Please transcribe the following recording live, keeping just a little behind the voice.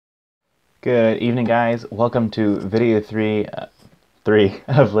Good evening, guys. Welcome to video three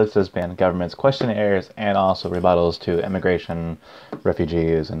of Let's Disband Government's questionnaires and also rebuttals to immigration,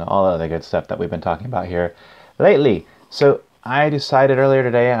 refugees, and all other good stuff that we've been talking about here lately. So I decided earlier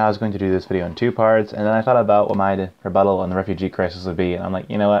today I was going to do this video in two parts, and then I thought about what my rebuttal on the refugee crisis would be, and I'm like,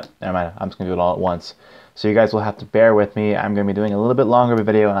 you know what? Never mind. I'm just going to do it all at once. So you guys will have to bear with me. I'm going to be doing a little bit longer of a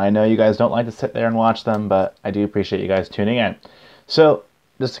video, and I know you guys don't like to sit there and watch them, but I do appreciate you guys tuning in. So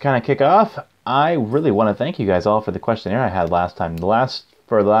just to kind of kick off, I really want to thank you guys all for the questionnaire I had last time.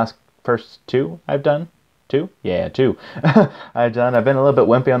 First two I've done. Two? Yeah, two. I've been a little bit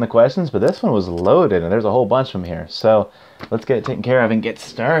wimpy on the questions, but this one was loaded, and there's a whole bunch from here. So let's get it taken care of and get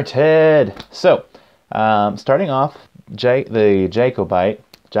started. So, starting off, the Jacobite,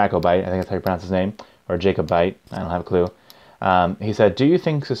 I think that's how you pronounce his name, or Jacobite, I don't have a clue. He said, do you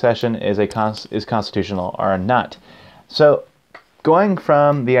think secession is constitutional or not? So, going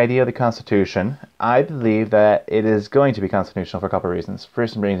from the idea of the Constitution, I believe that it is going to be constitutional for a couple of reasons.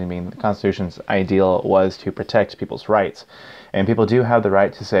 First reason being the Constitution's ideal was to protect people's rights. And people do have the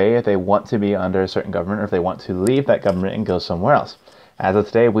right to say if they want to be under a certain government or if they want to leave that government and go somewhere else. As of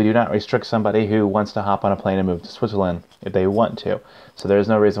today, we do not restrict somebody who wants to hop on a plane and move to Switzerland if they want to. So there's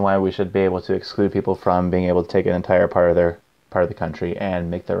no reason why we should be able to exclude people from being able to take an entire part of the country and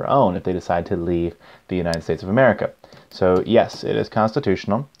make their own if they decide to leave the United States of America. So yes, it is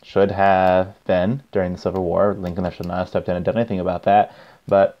constitutional. Should have been during the Civil War. Lincoln should not have stepped in and done anything about that,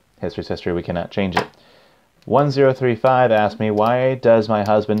 but history's history, we cannot change it. 1035 asked me, why does my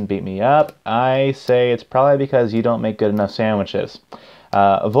husband beat me up? I say it's probably because you don't make good enough sandwiches.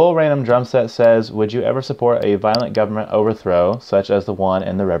 Vol Random Drumset says, would you ever support a violent government overthrow, such as the one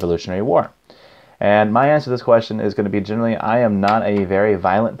in the Revolutionary War? And my answer to this question is going to be generally, I am not a very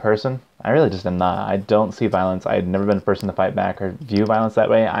violent person. I really just am not. I don't see violence. I've never been a person to fight back or view violence that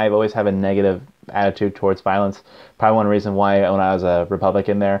way. I've always had a negative attitude towards violence. Probably one reason why when I was a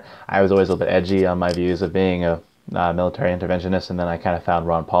Republican there, I was always a little bit edgy on my views of being a military interventionist, and then I kind of found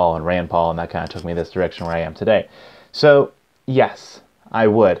Ron Paul and Rand Paul, and that kind of took me this direction where I am today. So, yes, I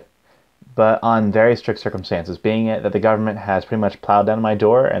would, but on very strict circumstances, being it that the government has pretty much plowed down my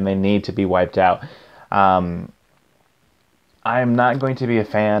door and they need to be wiped out. I'm not going to be a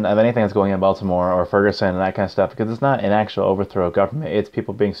fan of anything that's going on in Baltimore or Ferguson and that kind of stuff, because it's not an actual overthrow of government. It's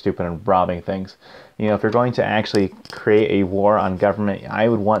people being stupid and robbing things. You know, if you're going to actually create a war on government, I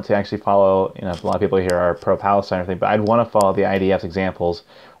would want to actually follow, you know, a lot of people here are pro-Palestine or anything, but I'd want to follow the IDF's examples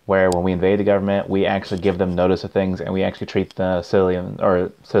where when we invade the government, we actually give them notice of things and we actually treat the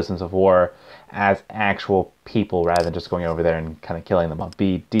citizens of war as actual people rather than just going over there and kind of killing them. I'll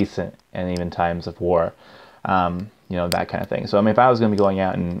be decent in even times of war. You know, that kind of thing. So, I mean, if I was going to be going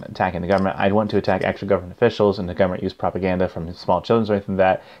out and attacking the government, I'd want to attack actual government officials, and the government use propaganda from small children or anything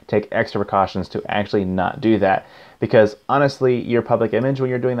like that. Take extra precautions to actually not do that. Because, honestly, your public image when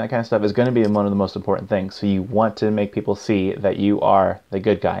you're doing that kind of stuff is going to be one of the most important things. So you want to make people see that you are the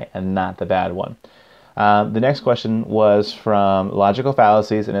good guy and not the bad one. The next question was from Logical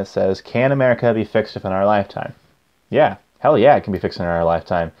Fallacies, and it says, can America be fixed within our lifetime? Yeah. Hell yeah, it can be fixed in our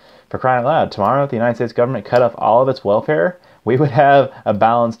lifetime. For crying out loud, tomorrow if the United States government cut off all of its welfare, we would have a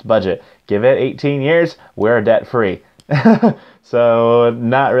balanced budget. Give it 18 years, we're debt-free. So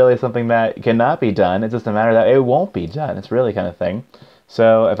not really something that cannot be done. It's just a matter that it won't be done. It's really kind of thing.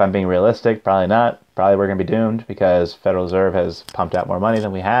 So if I'm being realistic, probably not. Probably we're going to be doomed because Federal Reserve has pumped out more money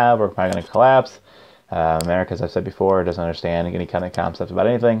than we have. We're probably going to collapse. America, as I've said before, doesn't understand any kind of concept about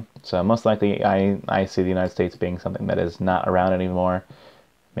anything. So most likely I see the United States being something that is not around anymore.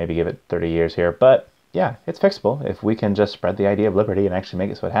 Maybe give it 30 years here. But yeah, it's fixable if we can just spread the idea of liberty and actually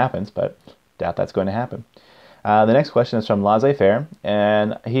make it so it happens. But doubt that's going to happen. The next question is from Laissez-Faire,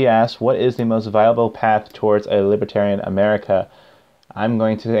 and he asks, what is the most viable path towards a libertarian America? I'm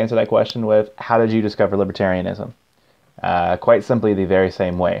going to answer that question with, how did you discover libertarianism? Quite simply the very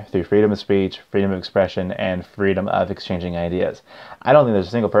same way, through freedom of speech, freedom of expression, and freedom of exchanging ideas. I don't think there's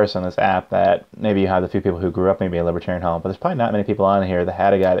a single person on this app that, maybe you have a few people who grew up maybe in a libertarian home, but there's probably not many people on here that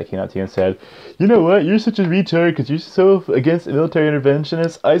had a guy that came up to you and said, you know what, you're such a retard because you're so against military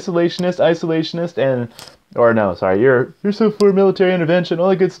interventionist, isolationist, and, or no, sorry, you're so for military intervention, all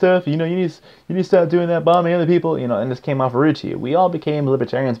that good stuff, you know, you need to stop doing that, bombing other people, you know, and this came off rude to you. We all became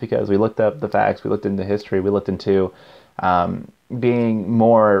libertarians because we looked up the facts, we looked into history, we looked into being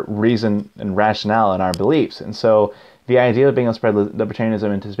more reason and rationale in our beliefs. And so the idea of being able to spread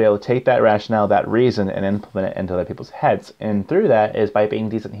libertarianism is to be able to take that rationale, that reason, and implement it into other people's heads. And through that is by being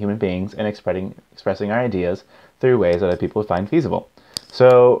decent human beings and expressing our ideas through ways that other people would find feasible.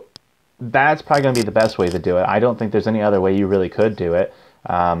 So that's probably going to be the best way to do it. I don't think there's any other way you really could do it.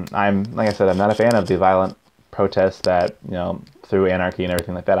 Like I said, I'm not a fan of the violent protests that, through anarchy and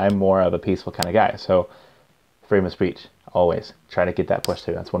everything like that. I'm more of a peaceful kind of guy. So freedom of speech, always try to get that pushed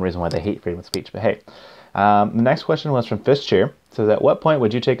through. That's one reason why they hate freedom of speech. But hey, the next question was from Fist Cheer. It says, at what point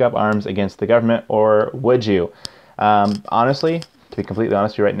would you take up arms against the government, or would you? Honestly, to be completely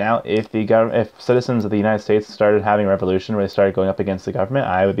honest with you right now, if citizens of the United States started having a revolution where they started going up against the government,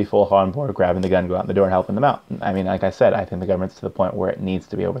 I would be full on board grabbing the gun, go out the door and helping them out. I mean, like I said, I think the government's to the point where it needs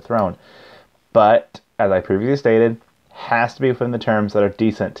to be overthrown. But, as I previously stated, has to be within the terms that are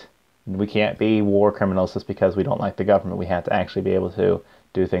decent. We can't be war criminals just because we don't like the government. We have to actually be able to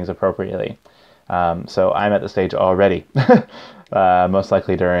do things appropriately. So I'm at the stage already. Most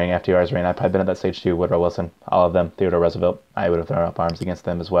likely during FDR's reign, I've probably been at that stage too. Woodrow Wilson, all of them, Theodore Roosevelt, I would have thrown up arms against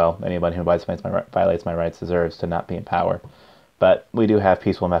them as well. Anybody who violates my rights deserves to not be in power. But we do have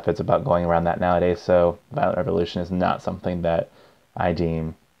peaceful methods about going around that nowadays, so violent revolution is not something that I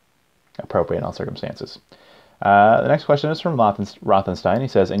deem appropriate in all circumstances. The next question is from Rothenstein. He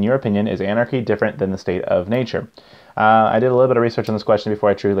says, in your opinion, is anarchy different than the state of nature? I did a little bit of research on this question before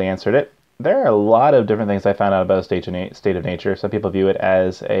I truly answered it. There are a lot of different things I found out about a state of nature. Some people view it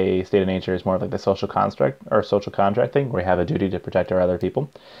as a state of nature as more like the social construct or social contract thing, where we have a duty to protect our other people.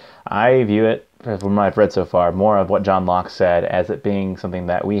 I view it, from what I've read so far, more of what John Locke said, as it being something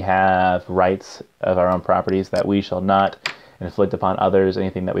that we have rights of our own properties, that we shall not inflict upon others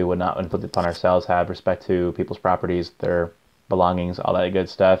anything that we would not inflict upon ourselves, have respect to people's properties, their belongings, all that good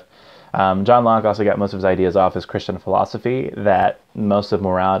stuff. John Locke also got most of his ideas off his Christian philosophy, that most of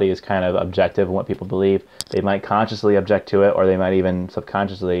morality is kind of objective in what people believe. They might consciously object to it, or they might even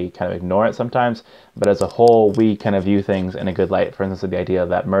subconsciously kind of ignore it sometimes, but as a whole, we kind of view things in a good light. For instance, the idea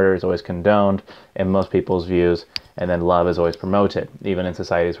that murder is always condoned in most people's views, and then love is always promoted. Even in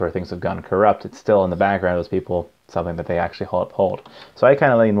societies where things have gone corrupt, it's still in the background of those people something that they actually uphold. So I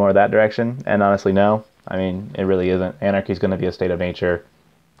kind of lean more that direction, and honestly, no. I mean, it really isn't. Anarchy is going to be a state of nature,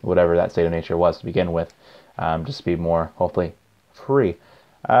 whatever that state of nature was to begin with, just to be more, hopefully, free.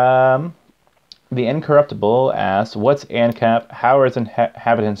 The Incorruptible asks, what's ANCAP, how is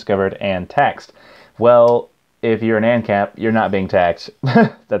inhabitants covered and taxed? Well, if you're an ANCAP, you're not being taxed.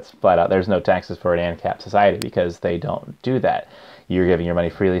 That's flat out. There's no taxes for an ANCAP society because they don't do that. You're giving your money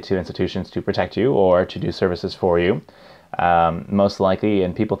freely to institutions to protect you or to do services for you. Most likely,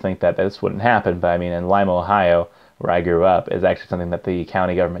 and people think that this wouldn't happen, but I mean, in Lima, Ohio, where I grew up, is actually something that the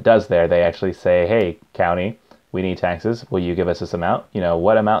county government does there. They actually say, hey, county, we need taxes. Will you give us this amount?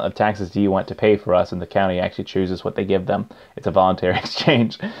 What amount of taxes do you want to pay for us? And the county actually chooses what they give them. It's a voluntary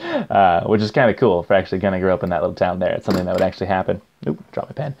exchange, which is kind of cool for actually going to grow up in that little town there. It's something that would actually happen. Oop, drop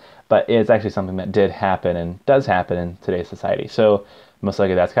my pen. But it's actually something that did happen and does happen in today's society. So most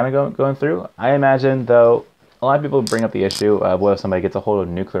likely that's kind of going through. I imagine, though, a lot of people bring up the issue of what if somebody gets a hold of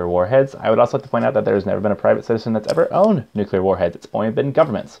nuclear warheads. I would also like to point out that there's never been a private citizen that's ever owned nuclear warheads. It's only been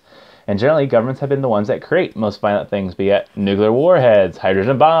governments. And generally, governments have been the ones that create most violent things, be it nuclear warheads,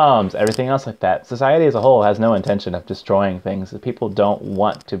 hydrogen bombs, everything else like that. Society as a whole has no intention of destroying things. People don't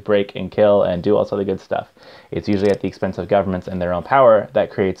want to break and kill and do all sorts of good stuff. It's usually at the expense of governments and their own power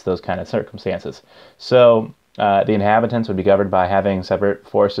that creates those kind of circumstances. So the inhabitants would be governed by having separate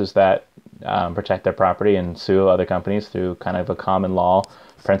forces that protect their property and sue other companies through kind of a common law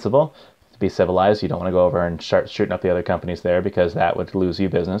principle. To be civilized, you don't want to go over and start shooting up the other companies there because that would lose you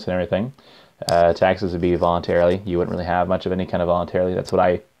business and everything. Taxes would be voluntarily. You wouldn't really have much of any kind of voluntarily. That's what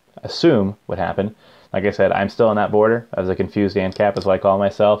I assume would happen. Like I said, I'm still on that border. I was a confused ANCAP is what I call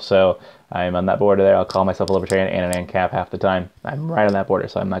myself, so I'm on that border there. I'll call myself a libertarian and an ANCAP half the time. I'm right on that border,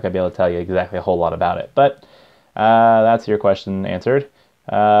 so I'm not going to be able to tell you exactly a whole lot about it. But that's your question answered.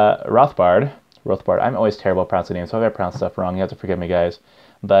 Rothbard, I'm always terrible at pronouncing names, so if I pronounce stuff wrong, you have to forgive me, guys.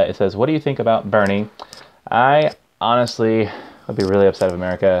 But it says, what do you think about Bernie? I honestly would be really upset of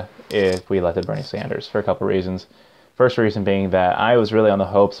America if we elected Bernie Sanders for a couple reasons. First reason being that I was really on the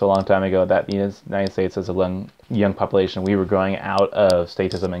hopes a long time ago that the United States as a young population, we were growing out of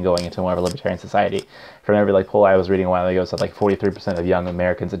statism and going into more of a libertarian society. From every poll I was reading a while ago, it said 43% of young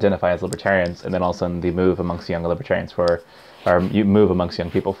Americans identify as libertarians, and then all of a sudden they move amongst young libertarians you move amongst young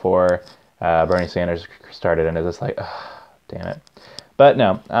people for Bernie Sanders started, and it's just like, oh, damn it. But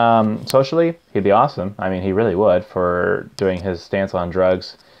no, socially, he'd be awesome. I mean, he really would, for doing his stance on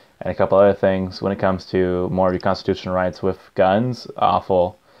drugs and a couple other things. When it comes to more of your constitutional rights with guns,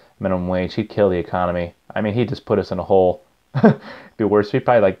 awful. Minimum wage, he'd kill the economy. I mean, he'd just put us in a hole. It'd be worse. He'd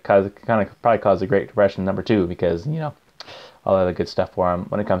probably cause the Great Depression #2 because, all that other good stuff for him.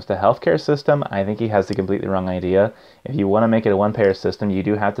 When it comes to healthcare system, I think he has the completely wrong idea. If you want to make it a one-payer system, you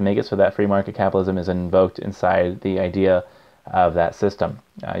do have to make it so that free market capitalism is invoked inside the idea of that system.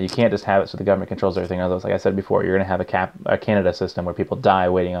 You can't just have it so the government controls everything. Otherwise, like I said before, you're going to have a Canada system where people die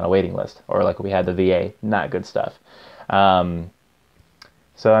waiting on a waiting list, or like we had the VA. Not good stuff.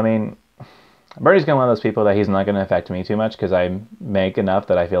 So I mean, Bernie's going to be one of those people that he's not going to affect me too much because I make enough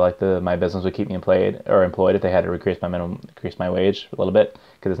that I feel like my business would keep me employed if they had to increase my wage a little bit,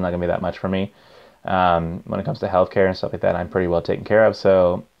 because it's not going to be that much for me. When it comes to healthcare and stuff like that, I'm pretty well taken care of.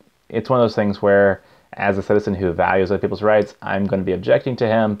 So it's one of those things where, as a citizen who values other people's rights, I'm going to be objecting to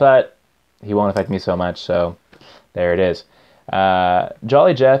him, but he won't affect me so much. So there it is.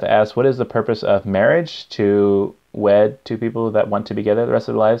 Jolly Jeff asks, what is the purpose of marriage? To wed two people that want to be together the rest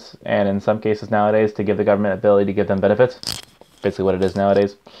of their lives, and in some cases nowadays to give the government ability to give them benefits. Basically what it is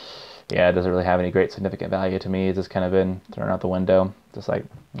nowadays. Yeah, it doesn't really have any great significant value to me. It's just kind of been thrown out the window. Just like,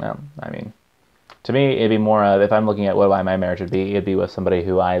 no, I mean, to me, it'd be more of, if I'm looking at what my marriage would be, it'd be with somebody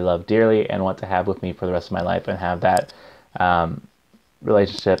who I love dearly and want to have with me for the rest of my life, and have that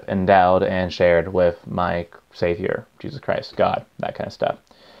relationship endowed and shared with my Savior, Jesus Christ, God, that kind of stuff.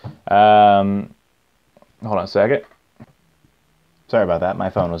 Hold on a second. Sorry about that.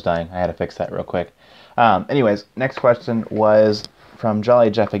 My phone was dying. I had to fix that real quick. Anyways, next question was from Jolly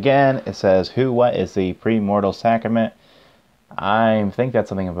Jeff again. It says, what is the premortal sacrament? I think that's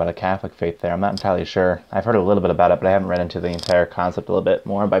something about a Catholic faith there. I'm not entirely sure. I've heard a little bit about it, but I haven't read into the entire concept a little bit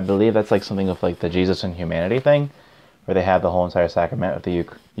more. But I believe that's like something of like the Jesus and humanity thing, where they have the whole entire sacrament of the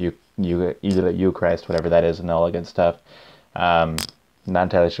Eucharist, whatever that is, and all that good stuff. Not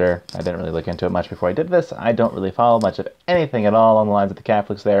entirely sure. I didn't really look into it much before I did this. I don't really follow much of anything at all on the lines of the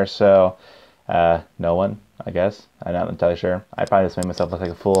Catholics there, so no one, I guess. I'm not entirely sure. I probably just made myself look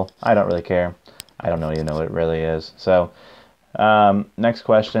like a fool. I don't really care. I don't even know what it really is. So, next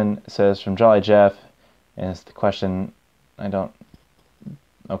question says from Jolly Jeff, and it's the question, it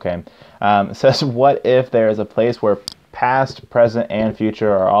says, what if there is a place where past, present, and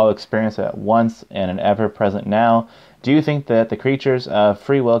future are all experienced at once in an ever-present now? Do you think that the creatures of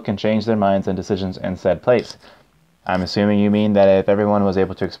free will can change their minds and decisions in said place? I'm assuming you mean that if everyone was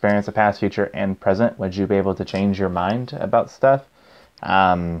able to experience the past, future, and present, would you be able to change your mind about stuff?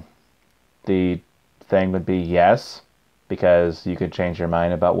 The thing would be yes, because you could change your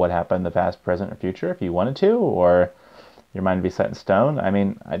mind about what happened in the past, present, or future if you wanted to, or your mind would be set in stone. I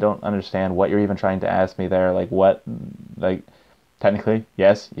mean, I don't understand what you're even trying to ask me there. Technically,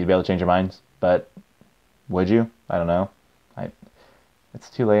 yes, you'd be able to change your minds, but would you? I don't know. It's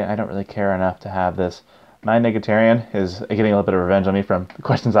too late. I don't really care enough to have this. My Negatarian is getting a little bit of revenge on me from the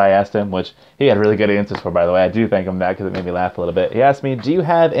questions I asked him, which he had really good answers for, by the way. I do thank him back because it made me laugh a little bit. He asked me, do you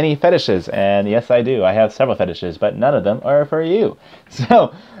have any fetishes? And yes, I do. I have several fetishes, but none of them are for you.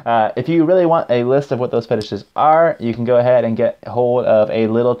 So if you really want a list of what those fetishes are, you can go ahead and get hold of a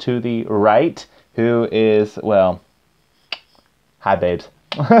little to the right, who is, well, hi, babes.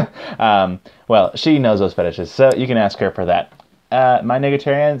 Well, she knows those fetishes, so you can ask her for that. My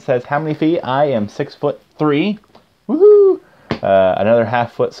Negatarian says, how many feet? I am 6'3". Woohoo! Another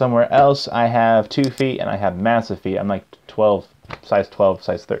half foot somewhere else. I have 2 feet, and I have massive feet. I'm like 12, size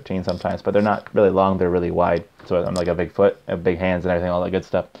 13 sometimes, but they're not really long. They're really wide. So I'm like a big foot, big hands and everything, all that good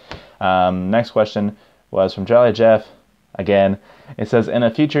stuff. Next question was from Jolly Jeff. Again, it says, in a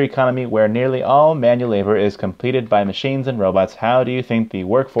future economy where nearly all manual labor is completed by machines and robots, how do you think the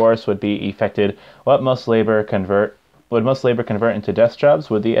workforce would be affected? Would most labor convert into desk jobs?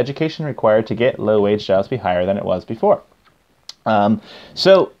 Would the education required to get low-wage jobs be higher than it was before?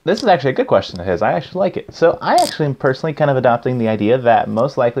 So this is actually a good question of his. I actually like it. So I actually am personally kind of adopting the idea that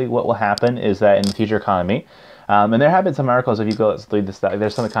most likely what will happen is that in the future economy, and there have been some articles, if you go, let's read this,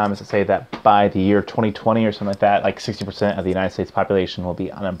 there's some comments that say that by the year 2020 or something like that, like 60% of the United States population will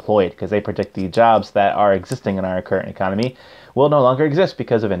be unemployed, because they predict the jobs that are existing in our current economy will no longer exist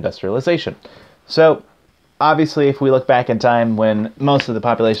because of industrialization. So obviously, if we look back in time when most of the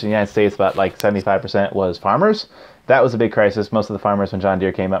population of the United States, about like 75%, was farmers, that was a big crisis. Most of the farmers, when John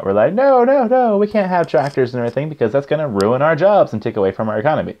Deere came out, were like, no, we can't have tractors and everything because that's going to ruin our jobs and take away from our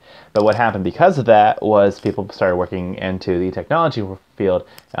economy. But what happened because of that was people started working into the technology field,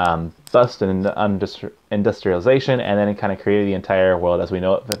 busted into industrialization, and then it kind of created the entire world as we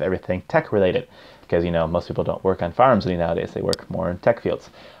know it with everything tech-related. Because, most people don't work on farms nowadays. They work more in tech fields.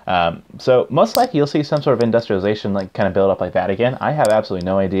 So most likely you'll see some sort of industrialization kind of build up like that again. I have absolutely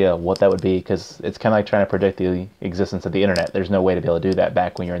no idea what that would be, because it's kind of like trying to predict the existence of the internet. There's no way to be able to do that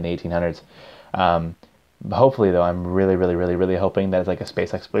back when you're in the 1800s. Hopefully, though, I'm really hoping that it's like a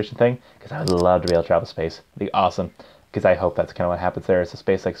space exploration thing, because I would love to be able to travel space. It'd be awesome, because I hope that's kind of what happens there, is the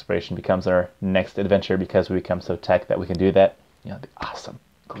space exploration becomes our next adventure because we become so tech that we can do that. It'd be awesome.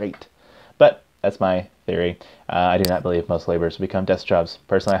 Great. But That's my theory. I do not believe most laborers will become desk jobs.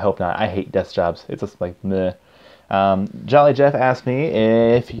 Personally, I hope not. I hate desk jobs. It's just like meh. Jolly Jeff asked me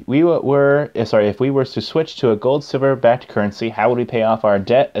if we were to switch to a gold silver backed currency, how would we pay off our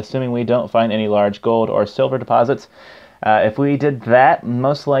debt, assuming we don't find any large gold or silver deposits? If we did that,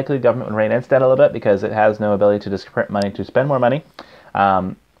 most likely the government would rein its debt a little bit because it has no ability to just print money to spend more money.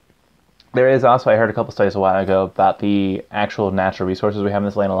 There is also, I heard a couple studies a while ago about the actual natural resources we have in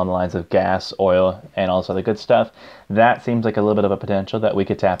this land along the lines of gas, oil, and all this other good stuff. That seems like a little bit of a potential that we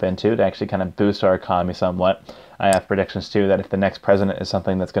could tap into to actually kind of boost our economy somewhat. I have predictions too that if the next president is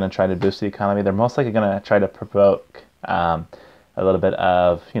something that's going to try to boost the economy, they're most likely going to try to provoke a little bit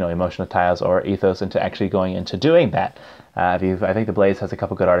of emotional ties or ethos into actually going into doing that. I think the Blaze has a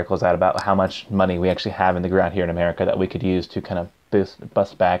couple good articles out about how much money we actually have in the ground here in America that we could use to kind of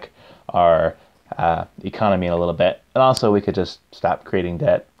bust back our economy a little bit. And also we could just stop creating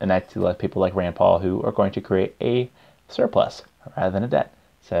debt and actually let people like Rand Paul, who are going to create a surplus rather than a debt.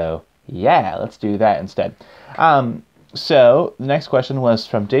 So yeah, let's do that instead. So the next question was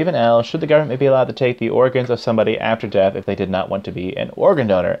from David L. Should the government be allowed to take the organs of somebody after death if they did not want to be an organ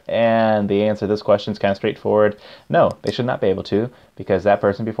donor? And the answer to this question is kind of straightforward. No, they should not be able to, because that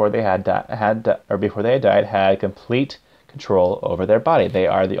person before they had died had complete control over their body. They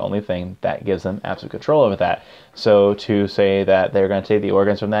are the only thing that gives them absolute control over that. So to say that they're going to take the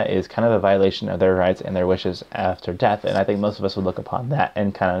organs from that is kind of a violation of their rights and their wishes after death. And I think most of us would look upon that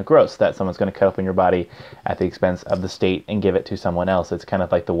and kind of gross that someone's going to cut open your body at the expense of the state and give it to someone else. It's kind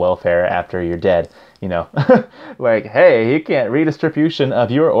of like the welfare after you're dead, like, hey, you can't, redistribution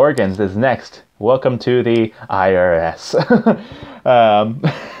of your organs is next. Welcome to the IRS.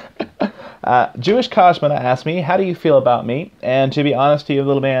 Jewish Kashmana asked me, how do you feel about me? And to be honest to you,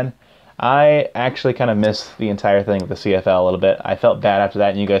 little man, I actually kind of missed the entire thing with the CFL a little bit. I felt bad after that,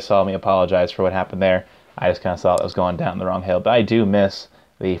 and you guys saw me apologize for what happened there. I just kind of saw it was going down the wrong hill. But I do miss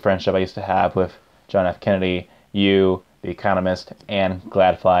the friendship I used to have with John F. Kennedy, you, The Economist, and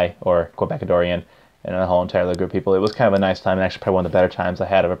Gladfly, or Quebecadorian, and a whole entire group of people. It was kind of a nice time, and actually probably one of the better times I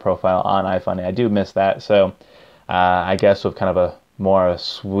had of a profile on iFunny. I do miss that. So I guess with kind of a more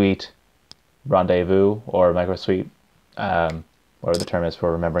sweet rendezvous or micro sweet, whatever the term is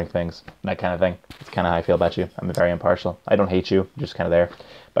for remembering things, that kind of thing. It's kind of how I feel about you. I'm very impartial. I don't hate you, I'm just kind of there,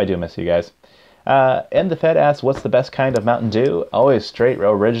 but I do miss you guys. And the Fed asks, what's the best kind of Mountain Dew? Always straight,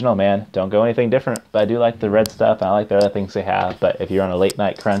 original, man. Don't go anything different, but I do like the red stuff. I like the other things they have, but if you're on a late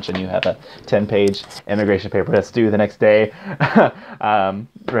night crunch and you have a 10-page immigration paper that's due the next day,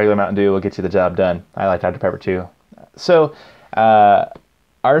 regular Mountain Dew will get you the job done. I like Dr. Pepper too. So,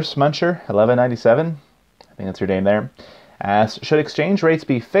 Ars Muncher 1197, I think that's your name there, asks, should exchange rates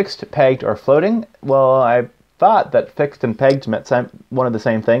be fixed, pegged, or floating? Well, I thought that fixed and pegged meant one of the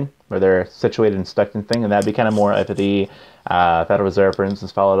same thing, where they're situated and stuck in thing, and that'd be kind of more if the Federal Reserve, for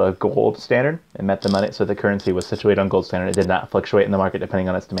instance, followed a gold standard and met the money, so the currency was situated on gold standard. It did not fluctuate in the market depending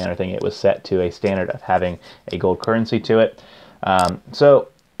on its demand or thing. It was set to a standard of having a gold currency to it. So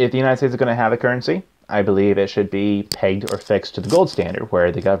if the United States is going to have a currency, I believe it should be pegged or fixed to the gold standard,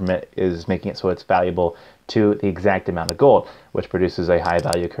 where the government is making it so it's valuable to the exact amount of gold, which produces a high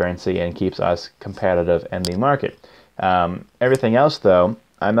value currency and keeps us competitive in the market. Everything else, though,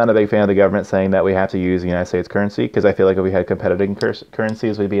 I'm not a big fan of the government saying that we have to use the United States currency, because I feel like if we had competitive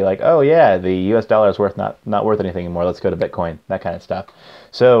currencies, we'd be like, oh yeah, the US dollar is not worth anything anymore, let's go to Bitcoin, that kind of stuff.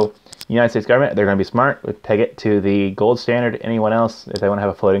 So United States government, they're going to be smart, would peg it to the gold standard. Anyone else, if they want to have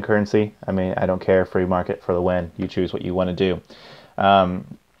a floating currency, I mean, I don't care, free market for the win. You choose what you want to do.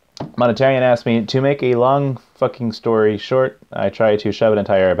 Monetarian asked me, to make a long fucking story short, I try to shove an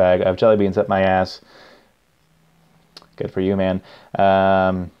entire bag of jelly beans up my ass. Good for you, man.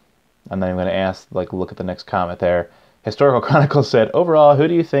 And then I'm going to look at the next comment there. Historical Chronicles said, overall, who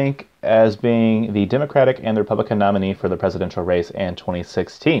do you think as being the Democratic and the Republican nominee for the presidential race in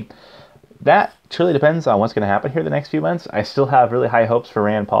 2016? That truly depends on what's going to happen here the next few months. I still have really high hopes for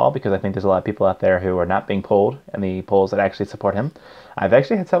Rand Paul, because I think there's a lot of people out there who are not being polled in the polls that actually support him. I've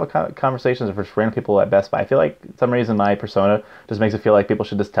actually had several conversations with random people at Best Buy. I feel like for some reason my persona just makes it feel like people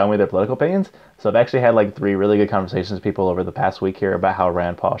should just tell me their political opinions. So I've actually had like 3 really good conversations with people over the past week here about how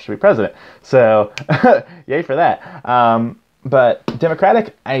Rand Paul should be president. So yay for that. But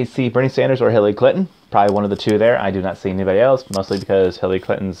Democratic, I see Bernie Sanders or Hillary Clinton. Probably one of the two there. I do not see anybody else, mostly because Hillary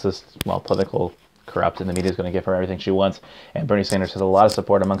Clinton's just, political corrupt, and the media is going to give her everything she wants. And Bernie Sanders has a lot of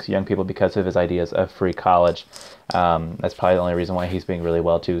support amongst young people because of his ideas of free college. That's probably the only reason why he's being really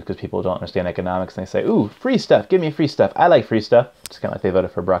well, too, because people don't understand economics, and they say, ooh, free stuff, give me free stuff. I like free stuff. It's kind of like they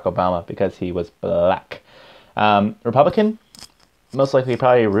voted for Barack Obama because he was black. Republican, most likely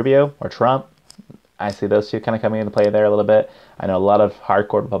probably Rubio or Trump. I see those two kind of coming into play there a little bit. I know a lot of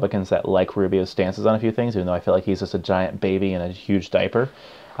hardcore Republicans that like Rubio's stances on a few things, even though I feel like he's just a giant baby in a huge diaper.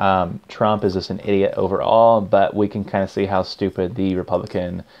 Trump is just an idiot overall, but we can kind of see how stupid the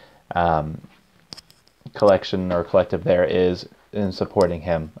Republican collection or collective there is in supporting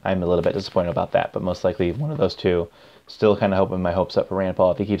him. I'm a little bit disappointed about that, but most likely one of those two. Still kind of hoping my hopes up for Rand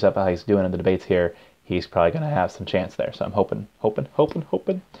Paul. If he keeps up how he's doing in the debates here, he's probably going to have some chance there. So I'm hoping.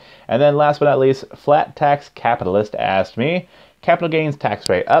 And then last but not least, Flat Tax Capitalist asked me, capital gains tax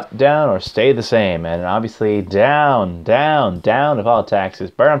rate up, down, or stay the same? And obviously down of all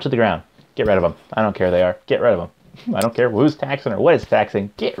taxes. Burn them to the ground. Get rid of them. I don't care who they are. Get rid of them. I don't care who's taxing or what is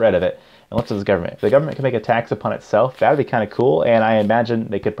taxing. Get rid of it. And what's the government? If the government can make a tax upon itself, that would be kind of cool. And I imagine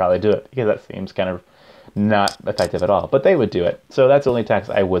they could probably do it because that seems kind of not effective at all. But they would do it. So that's the only tax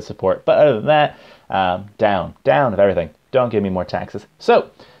I would support. But other than that, down of everything. Don't give me more taxes. So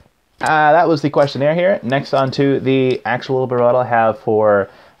that was the questionnaire here. Next on to the actual rebuttal I have for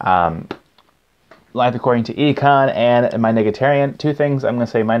Life According to Econ and My Negatarian. Two things I'm going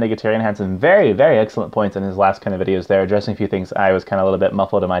to say. My Negatarian had some very, very excellent points in his last kind of videos there, addressing a few things I was kind of a little bit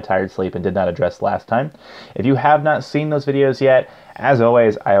muffled in my tired sleep and did not address last time. If you have not seen those videos yet, as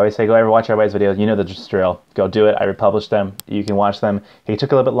always, I always say go ever watch everybody's videos. You know the drill. Go do it. I republished them. You can watch them. He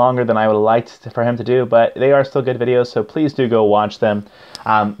took a little bit longer than I would have liked for him to do, but they are still good videos, so please do go watch them.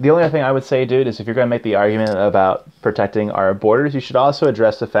 The only other thing I would say, dude, is if you're going to make the argument about protecting our borders, you should also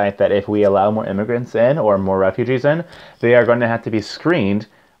address the fact that if we allow more immigrants in or more refugees in, they are going to have to be screened.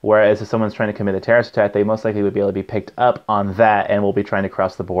 Whereas if someone's trying to commit a terrorist attack, they most likely would be able to be picked up on that and will be trying to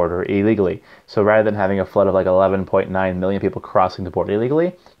cross the border illegally. So rather than having a flood of like 11.9 million people crossing the border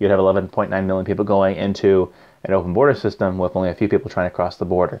illegally, you'd have 11.9 million people going into an open border system with only a few people trying to cross the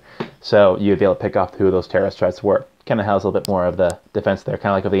border. So you'd be able to pick off who those terrorist threats were. Kind of has a little bit more of the defense there,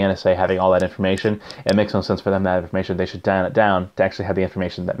 kind of like with the NSA having all that information. It makes no sense for them to have information. They should dial it down to actually have the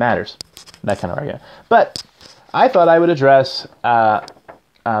information that matters. That kind of argument. But I thought I would address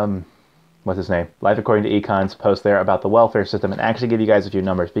what's his name? Life According to Econ's post there about the welfare system and actually give you guys a few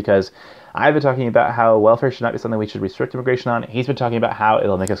numbers, because I've been talking about how welfare should not be something we should restrict immigration on. He's been talking about how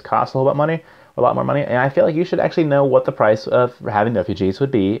it'll make us cost a whole lot more money, and I feel like you should actually know what the price of having refugees would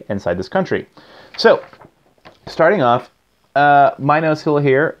be inside this country. So, starting off, my notes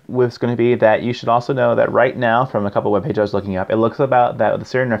here was going to be that you should also know that right now, from a couple of webpages I was looking up, it looks about that with the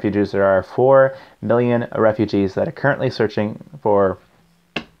Syrian refugees, there are 4 million refugees that are currently searching for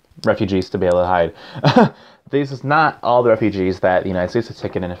refugees to be able to hide. This is not all the refugees that the United States has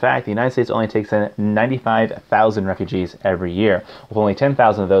taken in. In fact, the United States only takes in 95,000 refugees every year, with only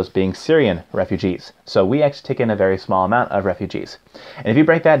 10,000 of those being Syrian refugees. So we actually take in a very small amount of refugees. And if you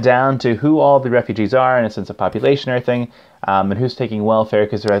break that down to who all the refugees are, in a sense of population or everything, and who's taking welfare,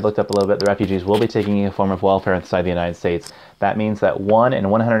 because I looked up a little bit, the refugees will be taking a form of welfare inside the United States. That means that 1 in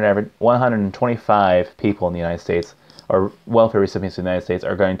 125 people in the United States, or welfare recipients in the United States,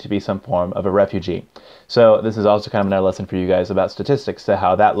 are going to be some form of a refugee. So this is also kind of another lesson for you guys about statistics, to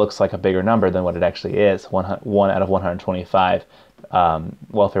how that looks like a bigger number than what it actually is. 1 out of 125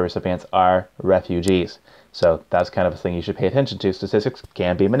 welfare recipients are refugees. So that's kind of a thing you should pay attention to. Statistics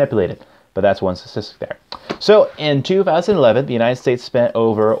can be manipulated, but that's one statistic there. So in 2011, the United States spent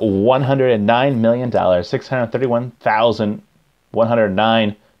over $109 million,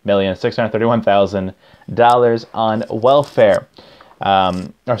 $631,000 on welfare.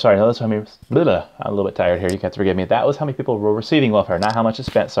 Or sorry, no, that's how many, I'm a little bit tired here, you have to forgive me. That was how many people were receiving welfare, not how much is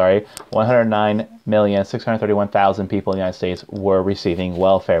spent, sorry. 109,631,000 people in the United States were receiving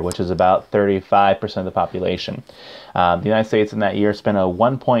welfare, which is about 35% of the population. The United States in that year spent a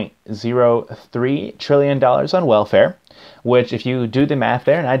 $1.03 trillion on welfare, which if you do the math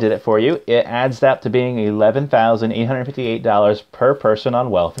there, and I did it for you, it adds up to being $11,858 per person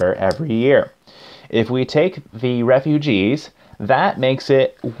on welfare every year. If we take the refugees, that makes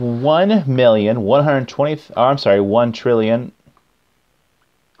it 1 trillion.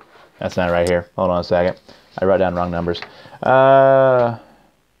 That's not right here. Hold on a second. I wrote down wrong numbers.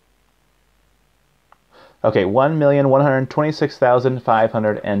 Okay,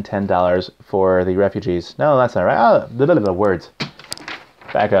 $1,126,510 for the refugees. No, that's not right. Oh, the words.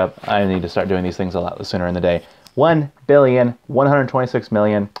 Back up. I need to start doing these things a lot sooner in the day.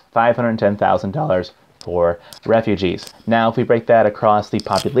 $1,126,510,000 for refugees. Now, if we break that across the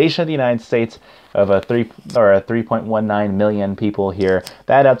population of the United States of a 3.19 million people here,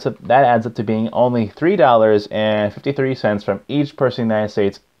 that adds up to being only $3.53 from each person in the United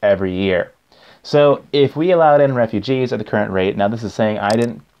States every year. So if we allowed in refugees at the current rate, now this is saying I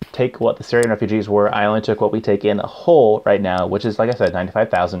didn't take what the Syrian refugees were, I only took what we take in whole right now, which is, like I said,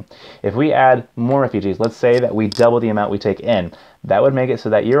 95,000. If we add more refugees, let's say that we double the amount we take in, that would make it so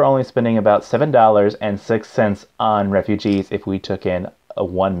that you're only spending about $7.06 on refugees if we took in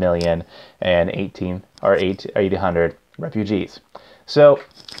 1,018,800 refugees. So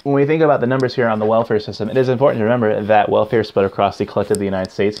when we think about the numbers here on the welfare system, it is important to remember that welfare spread across the collective of the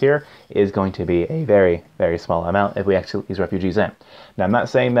United States here is going to be a very, very small amount if we actually let these refugees in. Now, I'm not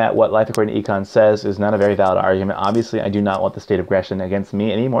saying that what Life According to Econ says is not a very valid argument. Obviously, I do not want the state of aggression against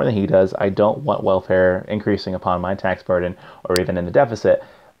me any more than he does. I don't want welfare increasing upon my tax burden or even in the deficit.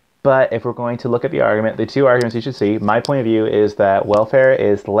 But if we're going to look at the argument, the two arguments you should see, my point of view is that welfare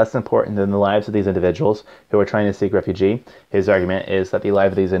is less important than the lives of these individuals who are trying to seek refugee. His argument is that the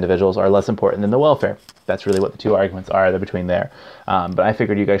lives of these individuals are less important than the welfare. That's really what the two arguments are. They're between there. But I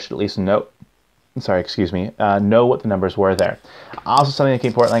figured you guys should at least know what the numbers were there. Also, something that's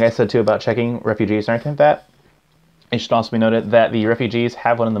important, like I said too, about checking refugees and everything like that, it should also be noted that the refugees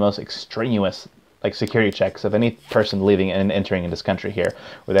have one of the most extraneous security checks of any person leaving and entering in this country here,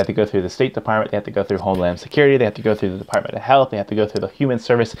 where they have to go through the State Department, they have to go through Homeland Security, they have to go through the Department of Health, they have to go through the Human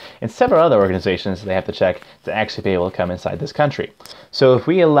Service, and several other organizations they have to check to actually be able to come inside this country. So if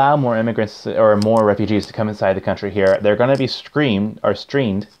we allow more immigrants or more refugees to come inside the country here, they're going to be screened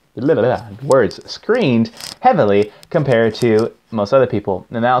heavily compared to most other people.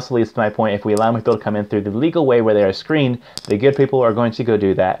 And that also leads to my point, if we allow people to come in through the legal way where they are screened, the good people are going to go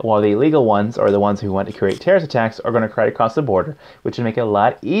do that, while the illegal ones, or the ones who want to create terrorist attacks, are going to try to cross the border, which would make it a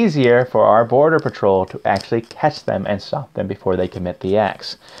lot easier for our border patrol to actually catch them and stop them before they commit the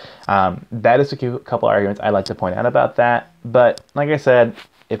acts. That is a couple arguments I'd like to point out about that. But like I said,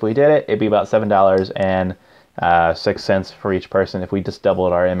 if we did it, it'd be about $7.06 for each person if we just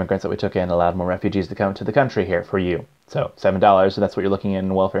doubled our immigrants that we took in and allowed more refugees to come to the country here for you. So $7, so that's what you're looking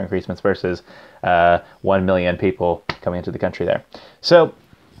in welfare increasements versus 1 million people coming into the country there. So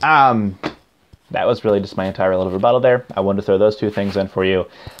that was really just my entire little rebuttal there. I wanted to throw those two things in for you.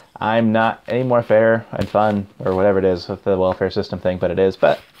 I'm not any more fair and fun or whatever it is with the welfare system thing, but it is.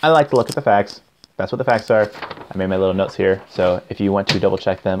 But I like to look at the facts. That's what the facts are. I made my little notes here. So if you want to double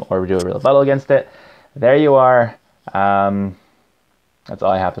check them or do a rebuttal against it, there you are. That's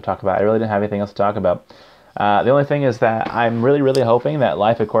all I have to talk about. I really didn't have anything else to talk about. The only thing is that I'm really, really hoping that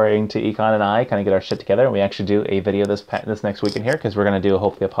Life According to Econ and I kind of get our shit together and we actually do a video this next weekend here, because we're going to do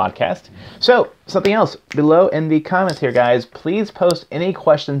hopefully a podcast. So something else below in the comments here, guys, please post any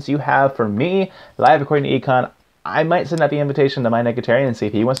questions you have for me, Life According to Econ. I might send out the invitation to my Negatarian and see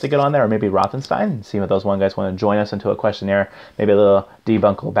if he wants to get on there, or maybe Rothenstein, and see if those one guys want to join us into a questionnaire, maybe a little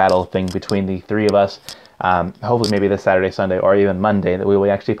debunkle battle thing between the three of us. Hopefully maybe this Saturday, Sunday, or even Monday, that we will be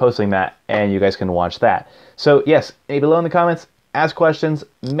actually posting that, and you guys can watch that. So yes, below in the comments, ask questions,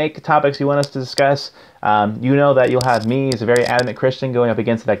 make topics you want us to discuss. You know that you'll have me as a very adamant Christian going up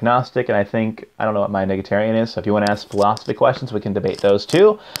against an agnostic, and I don't know what my Negatarian is, so if you want to ask philosophy questions, we can debate those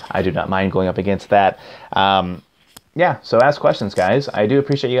too. I do not mind going up against that. Yeah, so ask questions, guys. I do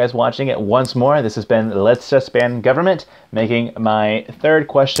appreciate you guys watching it once more. This has been Let's Just Ban Government, making my third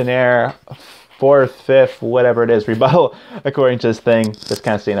questionnaire, fourth, fifth, whatever it is, rebuttal according to this thing. Just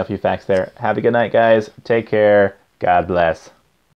kind of stating a few facts there. Have a good night, guys. Take care. God bless.